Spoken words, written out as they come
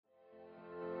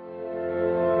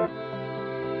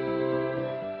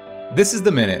This is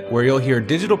The Minute, where you'll hear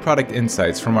digital product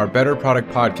insights from our Better Product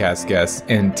Podcast guests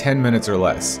in 10 minutes or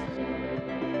less.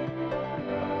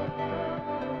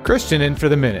 Christian in for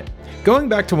The Minute. Going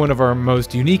back to one of our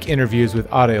most unique interviews with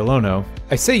Ade Olono,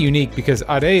 I say unique because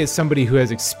Ade is somebody who has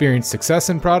experienced success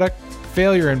in product,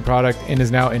 failure in product, and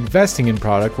is now investing in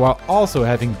product while also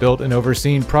having built and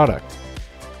overseen product.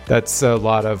 That's a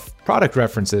lot of product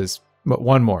references, but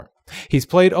one more. He's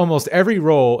played almost every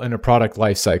role in a product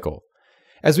lifecycle.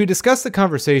 As we discussed the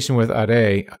conversation with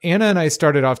Ade, Anna and I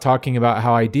started off talking about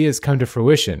how ideas come to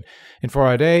fruition. And for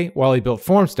Ade, while he built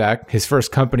FormStack, his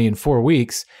first company in 4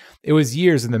 weeks, it was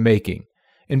years in the making.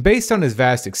 And based on his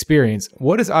vast experience,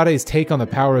 what is Ade's take on the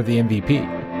power of the MVP?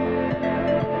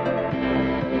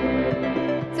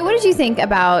 So what did you think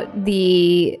about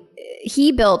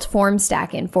he built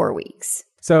FormStack in 4 weeks?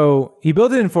 So he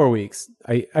built it in 4 weeks.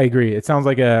 I agree. It sounds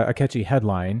like a catchy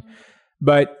headline.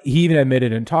 But he even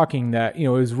admitted in talking that, it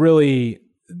was really,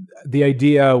 the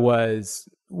idea was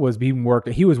being worked.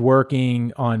 He was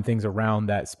working on things around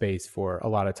that space for a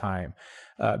lot of time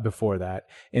before that.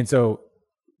 And so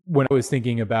when I was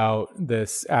thinking about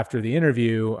this after the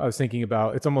interview, I was thinking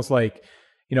about, it's almost like,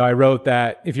 I wrote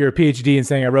that, if you're a PhD and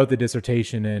saying I wrote the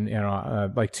dissertation in,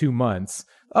 like 2 months,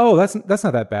 oh, that's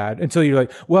not that bad. Until you're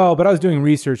like, well, but I was doing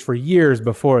research for years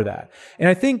before that. And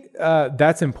I think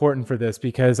that's important for this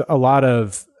because a lot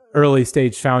of early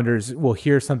stage founders will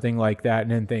hear something like that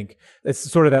and then think it's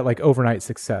sort of that like overnight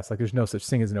success. Like there's no such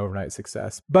thing as an overnight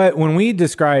success. But when we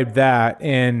described that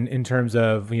and in terms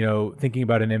of, thinking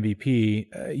about an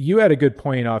MVP, you had a good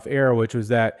point off air, which was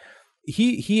that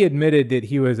he admitted that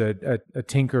he was a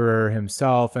tinkerer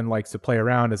himself and likes to play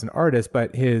around as an artist,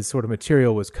 but his sort of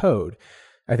material was code.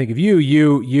 I think if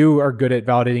you are good at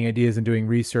validating ideas and doing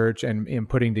research and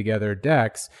putting together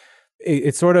decks,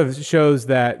 it sort of shows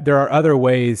that there are other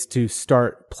ways to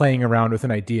start playing around with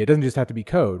an idea. It doesn't just have to be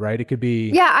code, right? It could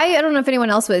be... Yeah, I don't know if anyone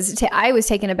else was. I was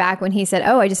taken aback when he said,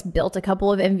 I just built a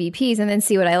couple of MVPs and then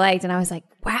see what I liked. And I was like,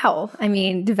 wow,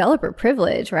 developer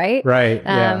privilege, right? Right,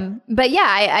 yeah. But yeah,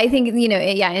 I think,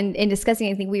 in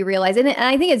discussing, I think we realize, and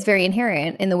I think it's very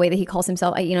inherent in the way that he calls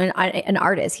himself, an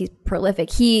artist. He's prolific.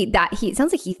 It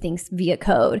sounds like he thinks via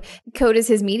code. Code is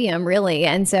his medium, really.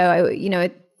 And so,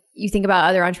 you think about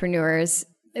other entrepreneurs,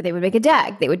 they would make a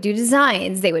deck, they would do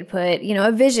designs, they would put,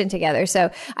 a vision together. So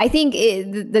I think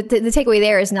the takeaway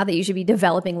there is not that you should be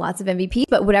developing lots of MVPs,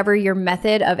 but whatever your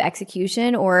method of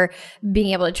execution or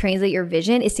being able to translate your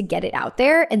vision is to get it out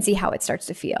there and see how it starts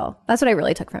to feel. That's what I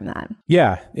really took from that.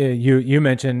 Yeah. You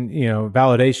mentioned,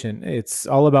 validation. It's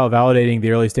all about validating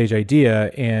the early stage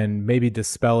idea and maybe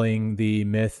dispelling the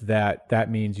myth that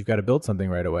means you've got to build something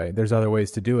right away. There's other ways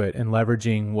to do it and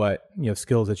leveraging what,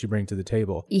 skills that you bring to the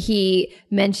table. He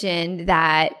mentioned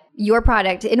that your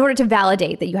product, in order to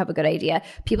validate that you have a good idea,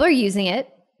 people are using it,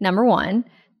 number one.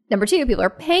 Number two, people are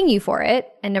paying you for it.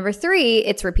 And number three,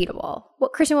 it's repeatable.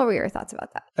 Christian, what were your thoughts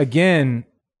about that? Again,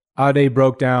 Ade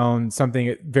broke down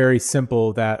something very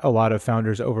simple that a lot of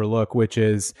founders overlook, which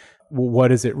is, what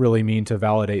does it really mean to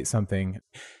validate something?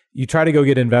 You try to go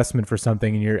get investment for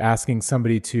something and you're asking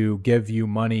somebody to give you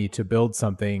money to build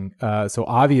something. So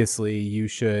obviously you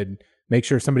should make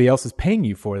sure somebody else is paying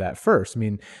you for that first.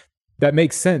 That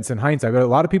makes sense in hindsight, but a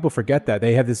lot of people forget that.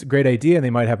 They have this great idea and they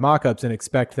might have mock-ups and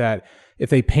expect that if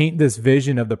they paint this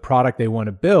vision of the product they want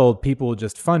to build, people will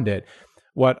just fund it.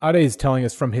 What Ade is telling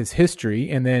us from his history,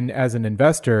 and then as an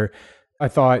investor, I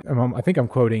think I'm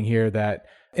quoting here that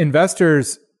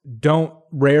investors don't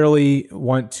rarely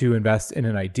want to invest in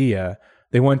an idea.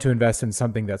 They want to invest in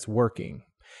something that's working.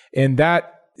 And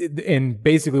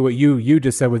basically what you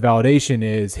just said with validation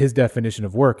is his definition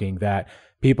of working, that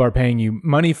people are paying you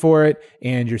money for it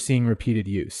and you're seeing repeated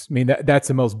use. That's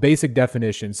the most basic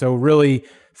definition. So really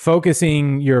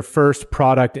focusing your first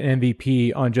product and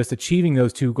MVP on just achieving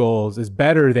those two goals is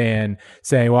better than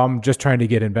saying, well, I'm just trying to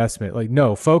get investment. Like,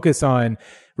 no, focus on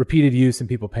repeated use and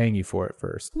people paying you for it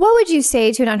first. What would you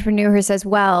say to an entrepreneur who says,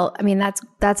 well,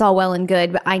 that's all well and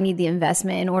good, but I need the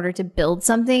investment in order to build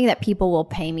something that people will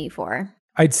pay me for?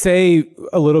 I'd say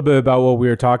a little bit about what we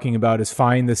were talking about is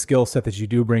find the skill set that you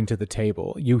do bring to the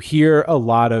table. You hear a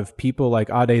lot of people like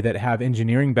Ade that have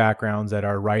engineering backgrounds that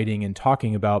are writing and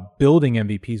talking about building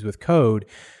MVPs with code,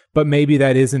 but maybe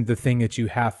that isn't the thing that you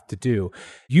have to do.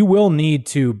 You will need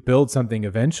to build something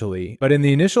eventually, but in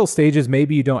the initial stages,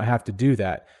 maybe you don't have to do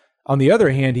that. On the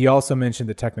other hand, he also mentioned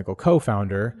the technical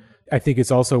co-founder. I think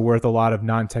it's also worth a lot of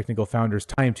non-technical founders'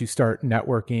 time to start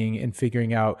networking and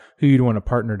figuring out who you'd want to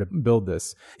partner to build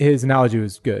this. His analogy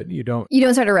was good. You don't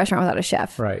start a restaurant without a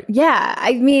chef. Right. Yeah.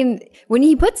 I mean, when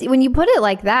you put it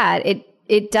like that, it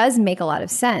it does make a lot of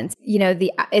sense.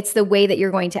 It's the way that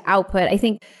you're going to output. I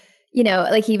think,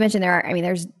 like he mentioned,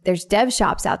 there's dev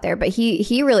shops out there, but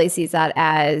he really sees that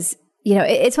as,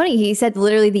 it's funny. He said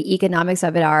literally the economics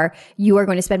of it are you are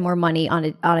going to spend more money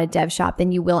on a dev shop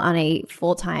than you will on a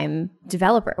full-time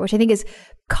developer, which I think is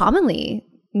commonly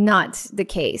not the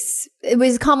case. It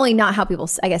was commonly not how people,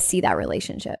 I guess, see that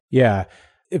relationship. Yeah.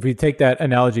 If we take that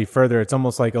analogy further, it's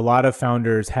almost like a lot of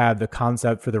founders have the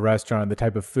concept for the restaurant, the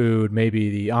type of food, maybe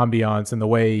the ambiance and the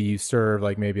way you serve,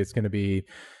 like maybe it's going to be,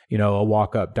 a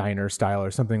walk-up diner style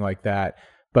or something like that.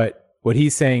 But what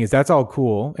he's saying is that's all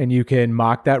cool and you can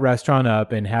mock that restaurant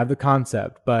up and have the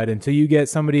concept. But until you get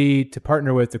somebody to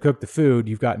partner with to cook the food,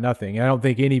 you've got nothing. And I don't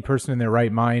think any person in their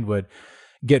right mind would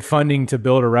get funding to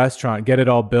build a restaurant, get it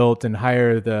all built and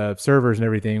hire the servers and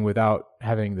everything without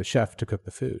having the chef to cook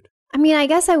the food. I mean, I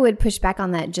guess I would push back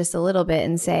on that just a little bit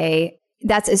and say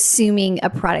that's assuming a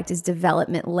product is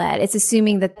development led. It's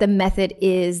assuming that the method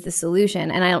is the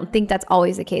solution. And I don't think that's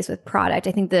always the case with product.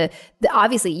 I think the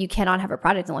obviously you cannot have a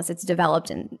product unless it's developed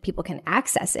and people can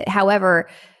access it. However,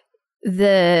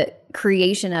 the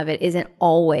creation of it isn't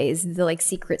always the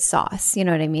secret sauce. You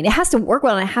know what I mean? It has to work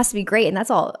well and it has to be great. And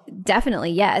that's all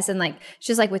definitely yes. And it's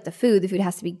just like with the food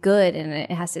has to be good and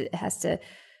it has to,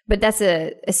 but that's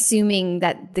assuming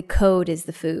that the code is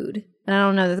the food. And I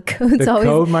don't know that the code's always... The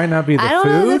code might not be the food? I don't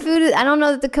know the food. I don't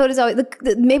know that the code is always...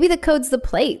 maybe the code's the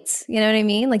plates. You know what I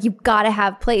mean? You've got to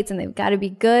have plates and they've got to be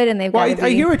good and they've got to be... I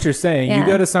hear what you're saying. Yeah. You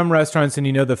go to some restaurants and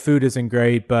the food isn't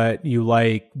great, but you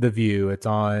like the view. It's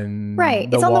on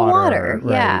it's on the water.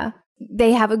 Right. Yeah.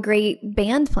 They have a great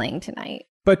band playing tonight.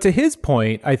 But to his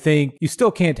point, I think you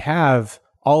still can't have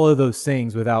all of those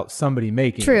things without somebody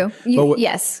making True. it.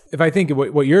 Yes. If I think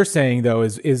what you're saying, though,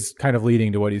 is kind of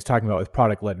leading to what he's talking about with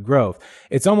product-led growth.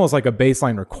 It's almost like a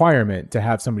baseline requirement to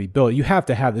have somebody build it. You have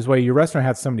to have this way. Your restaurant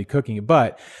has somebody cooking it,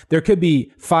 but there could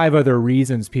be 5 other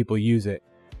reasons people use it.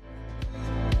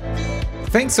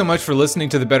 Thanks so much for listening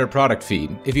to the Better Product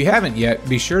Feed. If you haven't yet,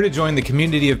 be sure to join the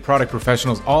community of product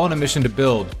professionals all on a mission to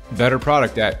build better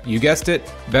product at, you guessed it,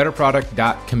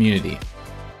 betterproduct.community.